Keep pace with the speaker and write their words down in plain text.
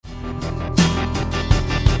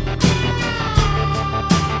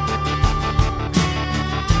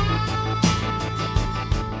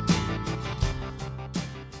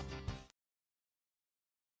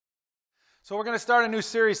So we're going to start a new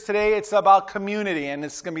series today. It's about community, and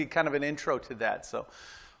it's going to be kind of an intro to that. So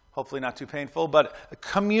hopefully not too painful, but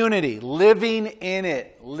community, living in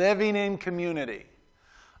it, living in community.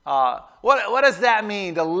 What does that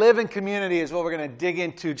mean? To live in community is what we're going to dig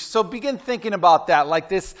into. So begin thinking about that, like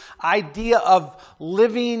this idea of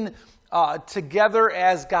living together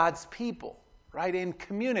as God's people, right? In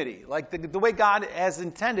community, like the way God has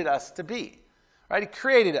intended us to be, right? He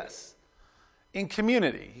created us in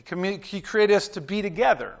community. He created us to be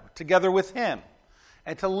together with Him,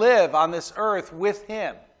 and to live on this earth with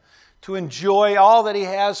Him, to enjoy all that He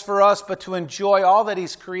has for us, but to enjoy all that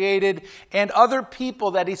He's created and other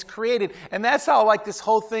people that He's created. And that's how this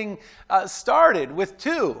whole thing started with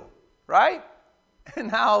two, right? And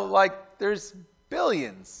now there's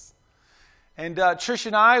billions. And Trish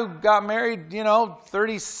and I got married,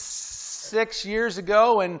 36 years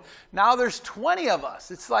ago, and now there's 20 of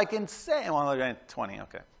us. It's insane. Well, 20,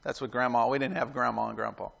 okay. That's what we didn't have grandma and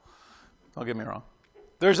grandpa. Don't get me wrong.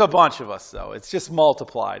 There's a bunch of us, though. It's just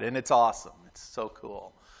multiplied, and it's awesome. It's so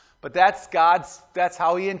cool. But that's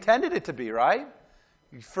how He intended it to be, right?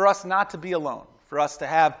 For us not to be alone. For us to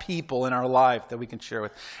have people in our life that we can share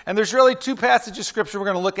with. And there's really two passages of Scripture we're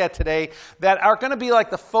going to look at today that are going to be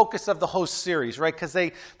the focus of the whole series, right? Because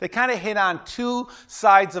they kind of hit on two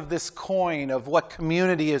sides of this coin of what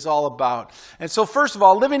community is all about. And so first of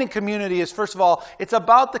all, living in community is, it's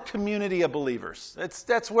about the community of believers.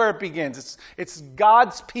 That's where it begins. It's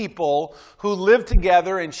God's people who live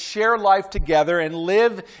together and share life together and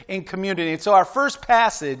live in community. And so our first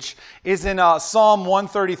passage is in Psalm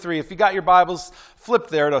 133. If you got your Bibles, flip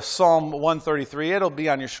there to Psalm 133. It'll be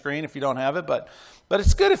on your screen if you don't have it, but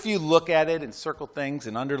it's good if you look at it and circle things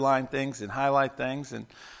and underline things and highlight things and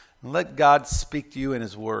let God speak to you in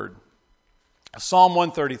His Word. Psalm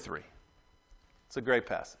 133. It's a great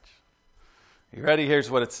passage. You ready? Here's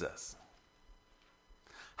what it says.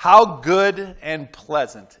 How good and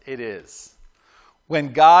pleasant it is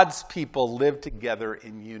when God's people live together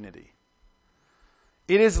in unity.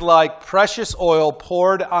 It is like precious oil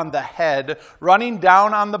poured on the head, running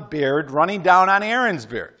down on the beard, running down on Aaron's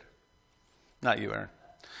beard. Not you, Aaron.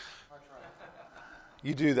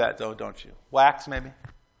 You do that, though, don't you? Wax, maybe?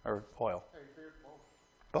 Or oil?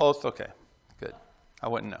 Both? Okay, good. I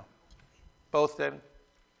wouldn't know. Both, David?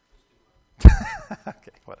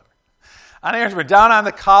 Okay, whatever. On Aaron's beard, down on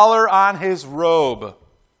the collar on his robe.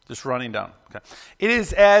 Just running down. Okay. It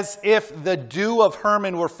is as if the dew of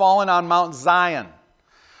Hermon were fallen on Mount Zion.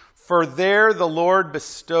 For there the Lord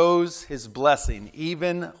bestows His blessing,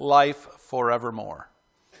 even life forevermore.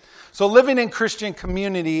 So living in Christian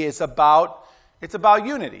community is about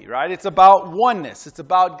unity, right? It's about oneness. It's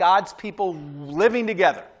about God's people living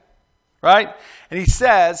together, right? And he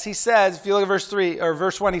says, if you look at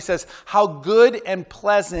verse 1, he says, how good and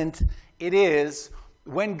pleasant it is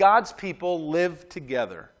when God's people live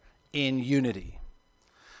together in unity.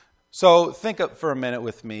 So think up for a minute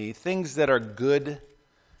with me, things that are good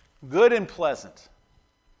and pleasant.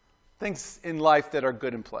 Things in life that are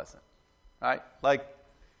good and pleasant, right? Like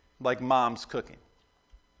mom's cooking,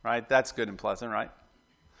 right? That's good and pleasant, right?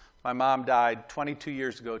 My mom died 22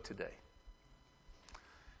 years ago today.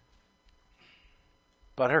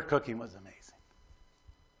 But her cooking was amazing.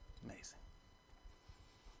 Amazing.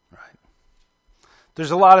 Right?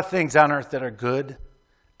 There's a lot of things on earth that are good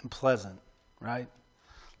and pleasant, right?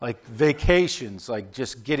 Like vacations, like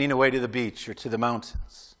just getting away to the beach or to the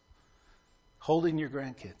mountains. Holding your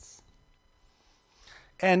grandkids.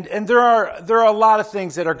 And there are a lot of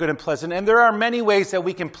things that are good and pleasant, and there are many ways that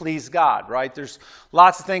we can please God, right? There's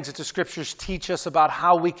lots of things that the Scriptures teach us about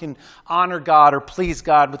how we can honor God or please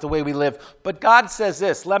God with the way we live. But God says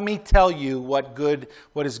this, let me tell you what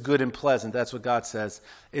is good and pleasant. That's what God says.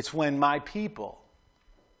 It's when my people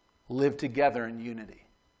live together in unity.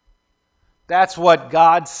 That's what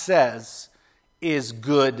God says is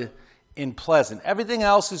good and pleasant. Everything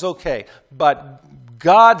else is okay, but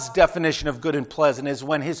God's definition of good and pleasant is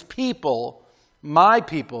when His people, my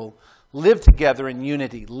people, live together in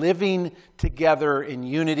unity. Living together in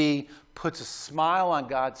unity puts a smile on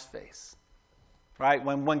God's face, right?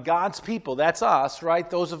 When God's people, that's us, right?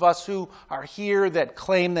 Those of us who are here that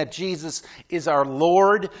claim that Jesus is our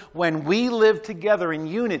Lord, when we live together in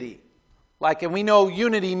unity, and we know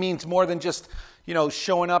unity means more than just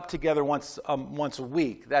showing up together once a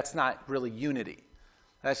week. That's not really unity.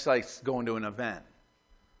 That's like going to an event.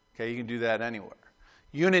 Okay, you can do that anywhere.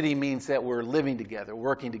 Unity means that we're living together,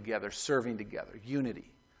 working together, serving together.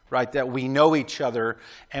 Unity, right? That we know each other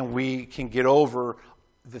and we can get over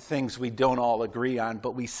the things we don't all agree on,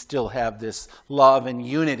 but we still have this love and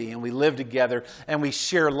unity, and we live together, and we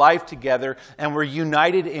share life together, and we're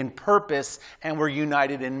united in purpose, and we're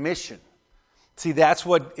united in mission. See, that's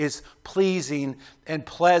what is pleasing and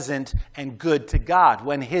pleasant and good to God,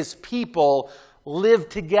 when His people live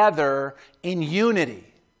together in unity.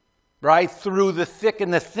 Right? Through the thick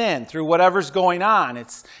and the thin, through whatever's going on.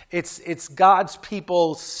 It's God's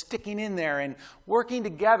people sticking in there and working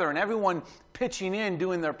together, and everyone pitching in,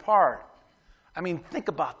 doing their part. I mean, think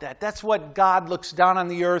about that. That's what God looks down on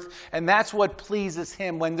the earth, and that's what pleases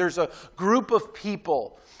Him, when there's a group of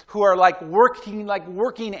people who are like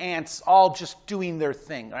working ants, all just doing their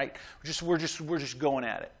thing, right? We're just going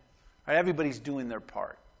at it. Right? Everybody's doing their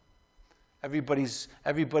part.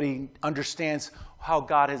 Everybody understands how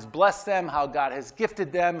God has blessed them, how God has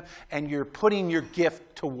gifted them, and you're putting your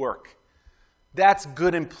gift to work. That's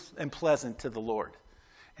good and pleasant to the Lord.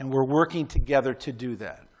 And we're working together to do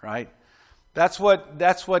that, right? That's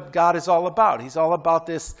what God is all about. He's all about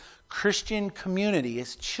this Christian community,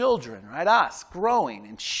 His children, right? Us, growing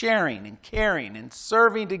and sharing and caring and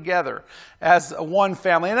serving together as one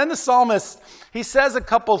family. And then the psalmist, he says a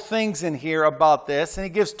couple things in here about this, and he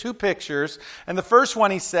gives two pictures. And the first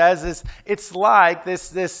one he says is, it's like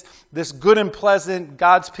this good and pleasant,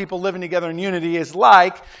 God's people living together in unity is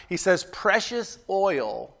like, he says, precious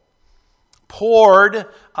oil poured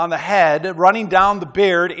on the head, running down the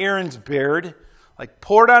beard, Aaron's beard, like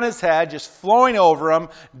poured on his head, just flowing over him,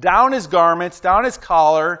 down his garments, down his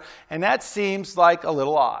collar, and that seems like a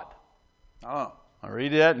little odd. I don't know. I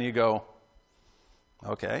read it and you go,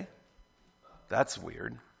 okay, that's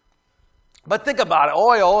weird. But think about it.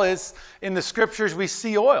 Oil is, in the scriptures, we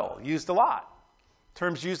see oil used a lot.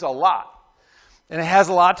 Terms used a lot. And it has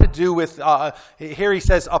a lot to do with, here he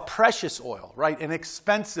says, a precious oil, right? An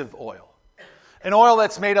expensive oil. An oil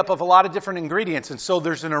that's made up of a lot of different ingredients, and so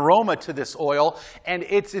there's an aroma to this oil, and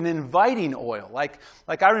it's an inviting oil. Like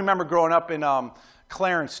I remember growing up in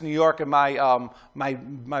Clarence, New York, and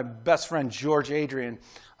my best friend George Adrian,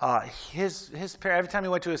 his parents, every time he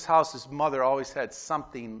went to his house, his mother always had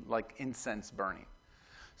something like incense burning.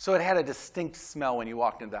 So it had a distinct smell when you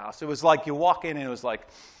walked into the house. It was like you walk in and it was like,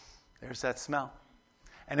 there's that smell,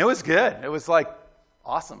 and it was good. It was like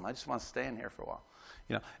awesome. I just want to stay in here for a while.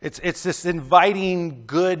 You know, it's this inviting,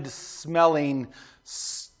 good-smelling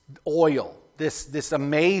oil, this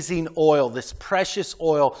amazing oil, this precious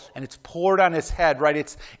oil, and it's poured on his head, right?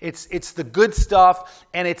 It's the good stuff,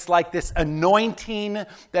 and it's like this anointing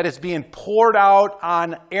that is being poured out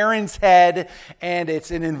on Aaron's head, and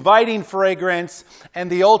it's an inviting fragrance. And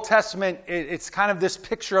the Old Testament, it's kind of this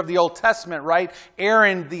picture of the Old Testament, right?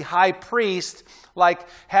 Aaron, the high priest, like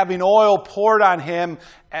having oil poured on him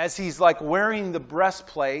as he's like wearing the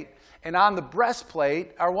breastplate. And on the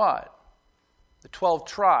breastplate are what? The 12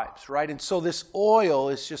 tribes, right? And so this oil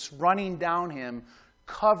is just running down him,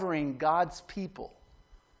 covering God's people.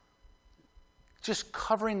 Just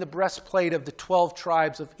covering the breastplate of the 12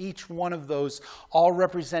 tribes of each one of those, all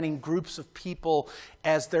representing groups of people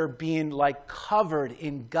as they're being like covered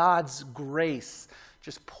in God's grace,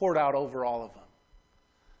 just poured out over all of them.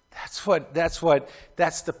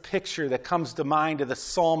 That's the picture that comes to mind of the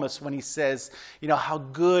psalmist when he says, you know, how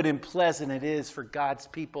good and pleasant it is for God's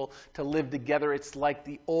people to live together. It's like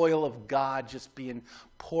the oil of God just being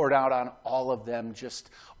poured out on all of them, just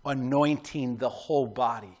anointing the whole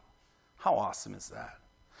body. How awesome is that?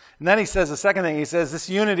 And then he says the second thing, he says this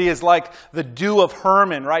unity is like the dew of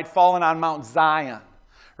Hermon, right, falling on Mount Zion.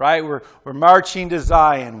 Right? We're marching to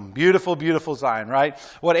Zion. Beautiful, beautiful Zion, right?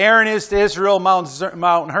 What Aaron is to Israel,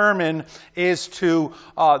 Mount Hermon is to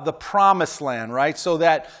the promised land, right? So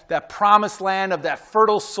that promised land of that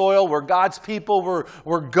fertile soil where God's people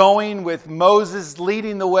were going with Moses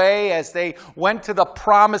leading the way as they went to the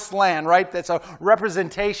promised land, right? That's a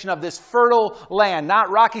representation of this fertile land. Not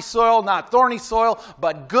rocky soil, not thorny soil,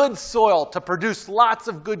 but good soil to produce lots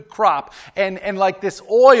of good crop. And like this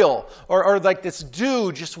oil or like this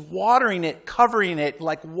dew, just watering it, covering it,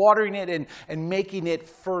 like watering it and making it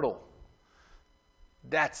fertile.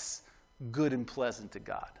 That's good and pleasant to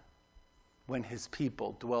God when His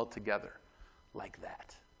people dwell together like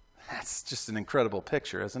that. That's just an incredible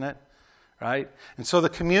picture, isn't it? Right? And so the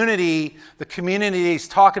community he's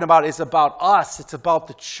talking about is about us. It's about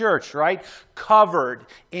the church, right? Covered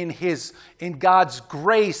in God's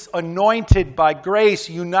grace, anointed by grace,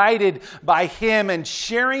 united by Him, and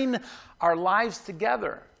sharing our lives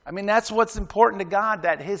together. I mean, that's what's important to God,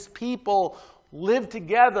 that His people live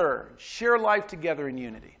together, share life together in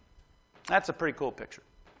unity. That's a pretty cool picture,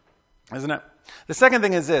 isn't it? The second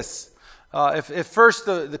thing is this. If first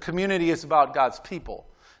the community is about God's people,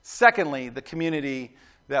 secondly, the community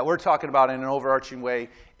that we're talking about in an overarching way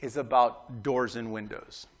is about doors and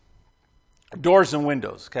windows. Doors and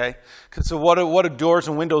windows, okay? So what do doors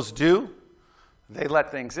and windows do? They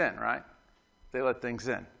let things in, right? They let things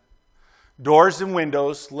in. Doors and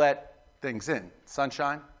windows let things in.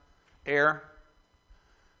 Sunshine, air,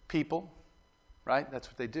 people, right? That's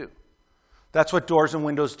what they do. That's what doors and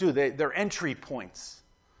windows do. They're entry points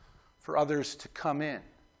for others to come in,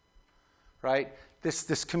 right?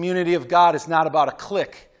 This community of God is not about a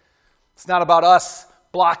clique. It's not about us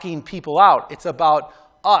blocking people out. It's about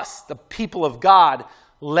us, the people of God,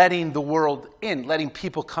 letting the world in, letting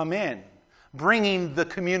people come in, bringing the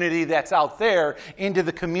community that's out there into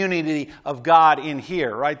the community of God in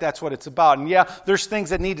here, right? That's what it's about. And yeah, there's things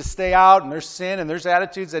that need to stay out, and there's sin, and there's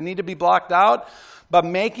attitudes that need to be blocked out. But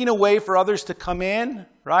making a way for others to come in,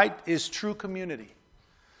 right, is true community.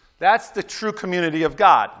 That's the true community of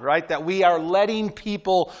God, right? That we are letting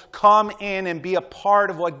people come in and be a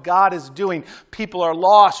part of what God is doing. People are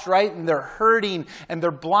lost, right? And they're hurting, and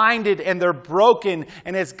they're blinded, and they're broken.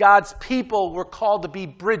 And as God's people, we're called to be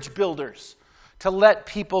bridge builders, to let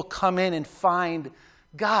people come in and find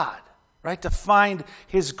God, right? To find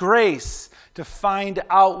His grace, to find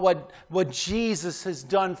out what Jesus has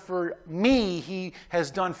done for me, He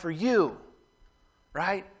has done for you,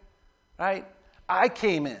 right? Right? I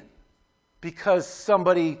came in because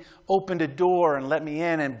somebody opened a door and let me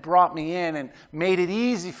in and brought me in and made it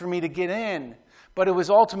easy for me to get in. But it was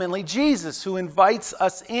ultimately Jesus who invites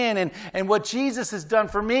us in. And what Jesus has done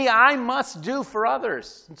for me, I must do for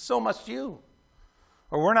others. And so must you.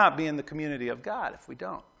 Or we're not being the community of God if we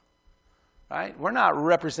don't. Right? We're not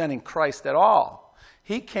representing Christ at all.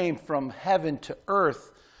 He came from heaven to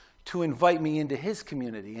earth to invite me into His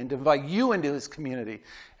community and to invite you into His community.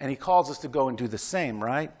 And He calls us to go and do the same,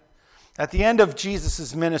 right? At the end of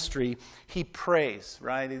Jesus' ministry, He prays,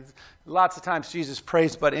 right? Lots of times Jesus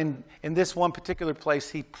prays, but in this one particular place,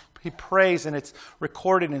 he prays, and it's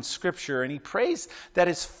recorded in Scripture. And He prays that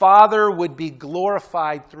His Father would be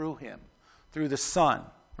glorified through Him, through the Son,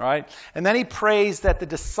 right? And then He prays that the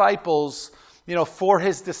disciples, for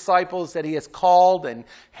His disciples that He has called and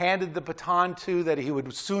handed the baton to, that He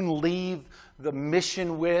would soon leave the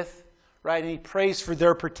mission with, right? And He prays for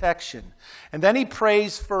their protection. And then He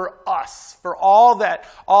prays for us, for all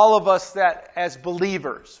of us that as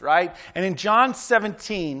believers, right? And in John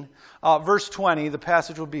 17, verse 20, the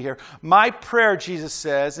passage will be here. My prayer, Jesus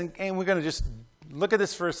says, and we're going to just look at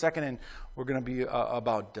this for a second, and we're going to be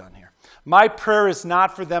about done here. My prayer is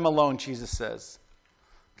not for them alone, Jesus says.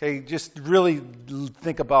 Okay, just really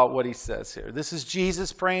think about what He says here. This is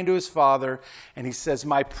Jesus praying to His Father, and He says,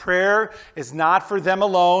 my prayer is not for them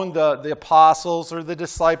alone, the apostles or the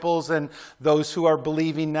disciples and those who are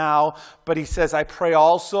believing now, but He says, I pray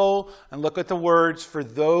also, and look at the words, for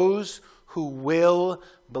those who will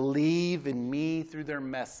believe in me through their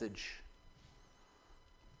message.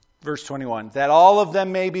 Verse 21, that all of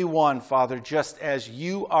them may be one, Father, just as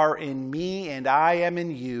you are in me and I am in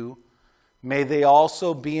you. May they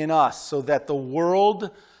also be in us, so that the world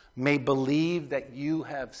may believe that you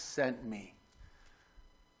have sent me.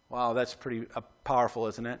 Wow, that's pretty powerful,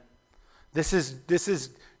 isn't it? This is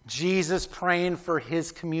Jesus praying for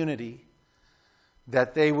His community,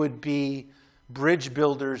 that they would be bridge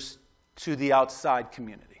builders to the outside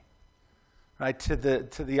community. Right, to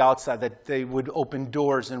the outside, that they would open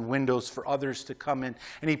doors and windows for others to come in.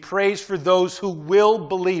 And He prays for those who will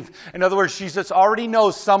believe. In other words, Jesus already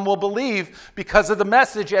knows some will believe because of the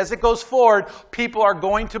message. As it goes forward, people are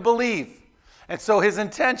going to believe. And so His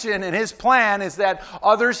intention and His plan is that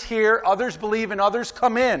others hear, others believe, and others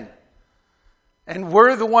come in. And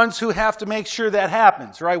we're the ones who have to make sure that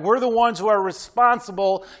happens, right? We're the ones who are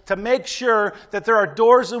responsible to make sure that there are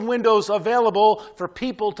doors and windows available for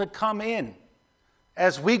people to come in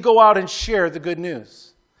as we go out and share the good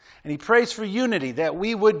news. And He prays for unity, that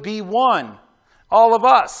we would be one, all of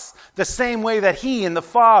us, the same way that He and the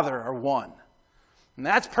Father are one. And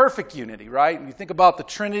that's perfect unity, right? When you think about the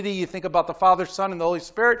Trinity, you think about the Father, Son, and the Holy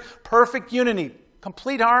Spirit, perfect unity,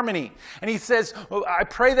 complete harmony. And He says, I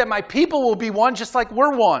pray that my people will be one just like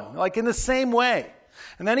we're one, like in the same way.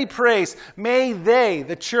 And then He prays, may they,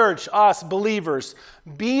 the church, us believers,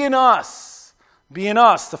 be in us. Be in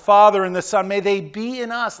us, the Father and the Son. May they be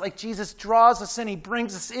in us like Jesus draws us in. He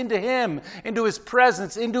brings us into Him, into His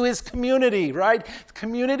presence, into His community, right?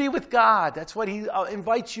 Community with God. That's what He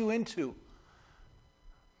invites you into.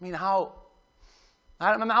 I mean,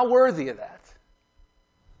 I'm not worthy of that,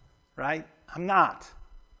 right? I'm not.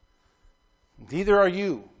 Neither are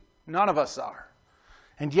you. None of us are.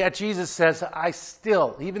 And yet Jesus says, I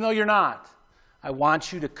still, even though you're not, I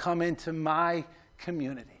want you to come into my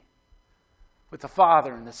community. with the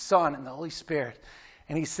Father and the Son and the Holy Spirit.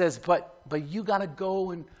 And he says, but you got to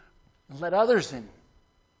go and let others in.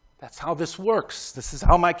 That's how this works. This is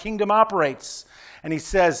how my kingdom operates. And he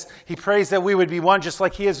says, he prays that we would be one just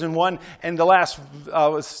like he is in one. And the last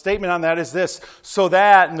statement on that is this, so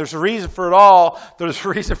that, and there's a reason for it all, there's a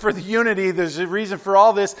reason for the unity, there's a reason for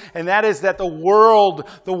all this, and that is that the world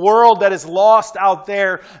that is lost out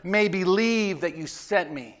there may believe that you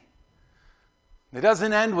sent me. It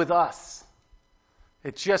doesn't end with us.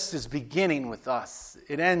 It just is beginning with us.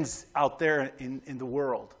 It ends out there in the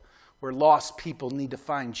world, where lost people need to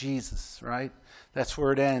find Jesus, right? That's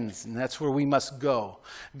where it ends, and that's where we must go.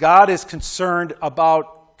 God is concerned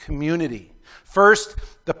about community. First,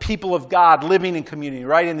 the people of God living in community,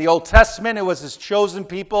 right? In the Old Testament, it was his chosen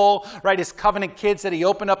people, right? His covenant kids that he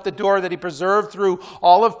opened up the door, that he preserved through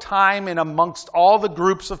all of time and amongst all the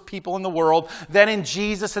groups of people in the world. Then in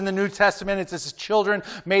Jesus in the New Testament, it's his children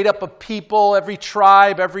made up of people, every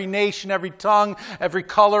tribe, every nation, every tongue, every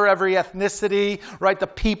color, every ethnicity, right? The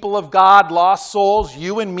people of God, lost souls,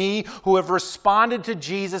 you and me, who have responded to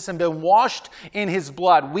Jesus and been washed in his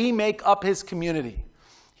blood. We make up his community.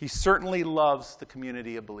 He certainly loves the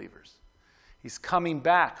community of believers. He's coming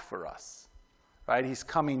back for us, right? He's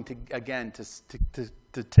coming again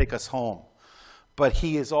to take us home. But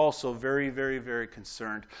he is also very, very, very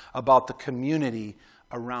concerned about the community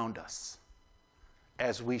around us,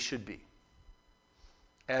 as we should be.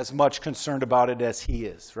 As much concerned about it as he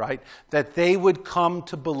is, right? That they would come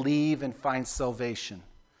to believe and find salvation.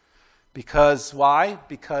 Because, why?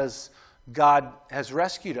 Because God has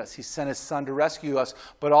rescued us. He sent his Son to rescue us,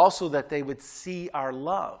 but also that they would see our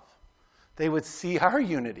love. They would see our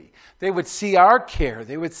unity. They would see our care.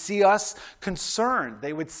 They would see us concerned.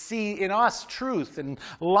 They would see in us truth and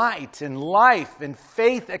light and life and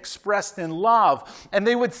faith expressed in love. And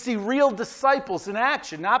they would see real disciples in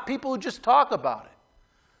action, not people who just talk about it.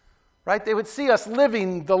 Right? They would see us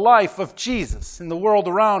living the life of Jesus in the world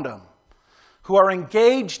around them, who are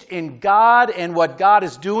engaged in God and what God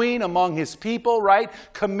is doing among his people, right?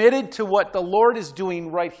 Committed to what the Lord is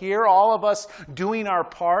doing right here. All of us doing our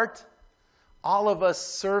part. All of us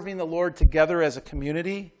serving the Lord together as a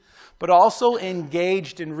community, but also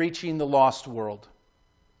engaged in reaching the lost world.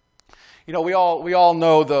 You know, we all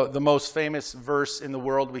know the most famous verse in the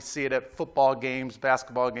world. We see it at football games,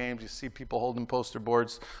 basketball games. You see people holding poster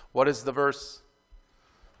boards. What is the verse?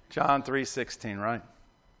 John 3:16, right?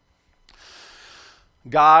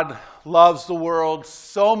 God loves the world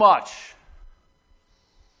so much.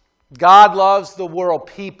 God loves the world,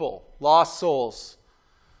 people, lost souls.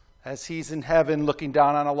 As he's in heaven looking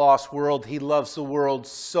down on a lost world, he loves the world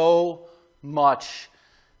so much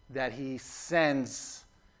that he sends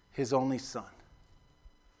his only Son.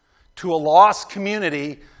 To a lost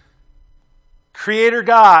community, Creator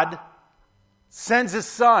God sends his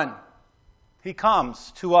Son. He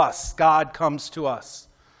comes to us. God comes to us.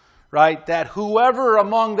 Right? That whoever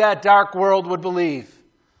among that dark world would believe,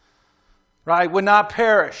 right, would not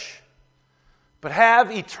perish, but have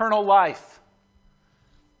eternal life.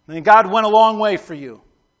 And God went a long way for you.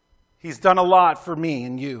 He's done a lot for me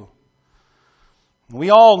and you. We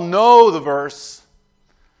all know the verse.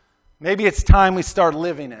 Maybe it's time we start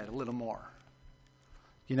living it a little more.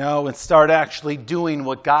 You know, and start actually doing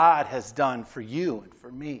what God has done for you and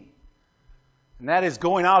for me. And that is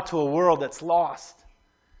going out to a world that's lost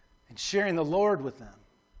and sharing the Lord with them.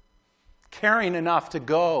 Caring enough to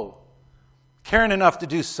go. Caring enough to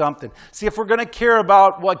do something. See, if we're going to care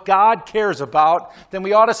about what God cares about, then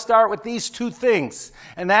we ought to start with these two things.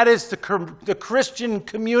 And that is the Christian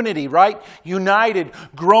community, right? United,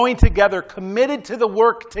 growing together, committed to the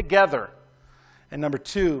work together. And number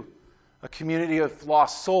two, a community of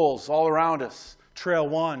lost souls all around us. Trail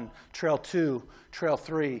 1, Trail 2, Trail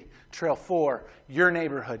 3, Trail 4, your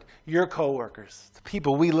neighborhood, your coworkers, the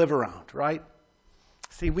people we live around, right?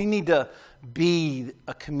 See, we need to be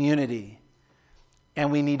a community,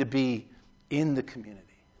 and we need to be in the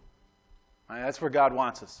community. Right? That's where God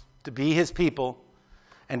wants us, to be his people,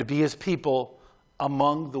 and to be his people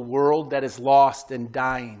among the world that is lost and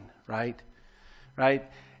dying, right? Right?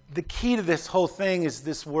 The key to this whole thing is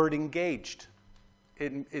this word engaged.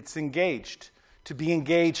 It's engaged. To be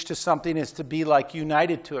engaged to something is to be like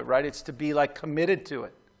united to it, right? It's to be like committed to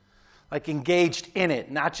it. Like engaged in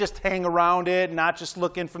it. Not just hang around it, not just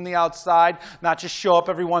look in from the outside, not just show up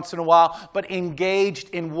every once in a while, but engaged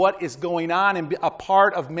in what is going on and be a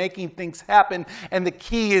part of making things happen. And the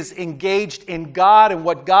key is engaged in God and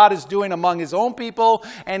what God is doing among his own people,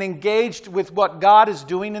 and engaged with what God is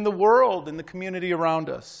doing in the world, in the community around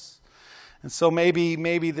us. And so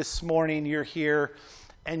maybe this morning you're here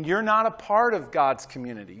and you're not a part of God's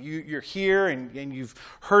community. You're here and you've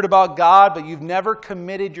heard about God, but you've never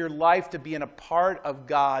committed your life to being a part of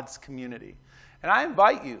God's community. And I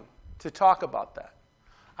invite you to talk about that.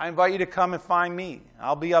 I invite you to come and find me.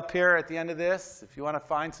 I'll be up here at the end of this. If you want to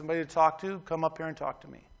find somebody to talk to, come up here and talk to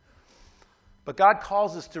me. But God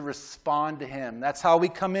calls us to respond to Him. That's how we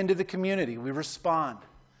come into the community. We respond.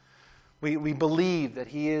 We believe that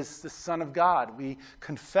He is the Son of God. We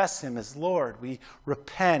confess Him as Lord. We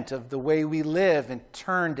repent of the way we live and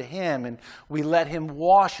turn to Him. And we let Him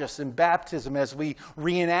wash us in baptism as we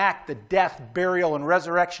reenact the death, burial, and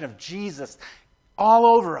resurrection of Jesus all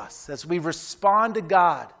over us. As we respond to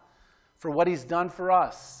God for what He's done for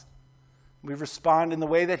us, we respond in the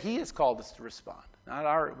way that He has called us to respond.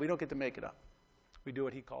 We don't get to make it up. We do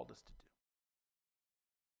what He called us to do.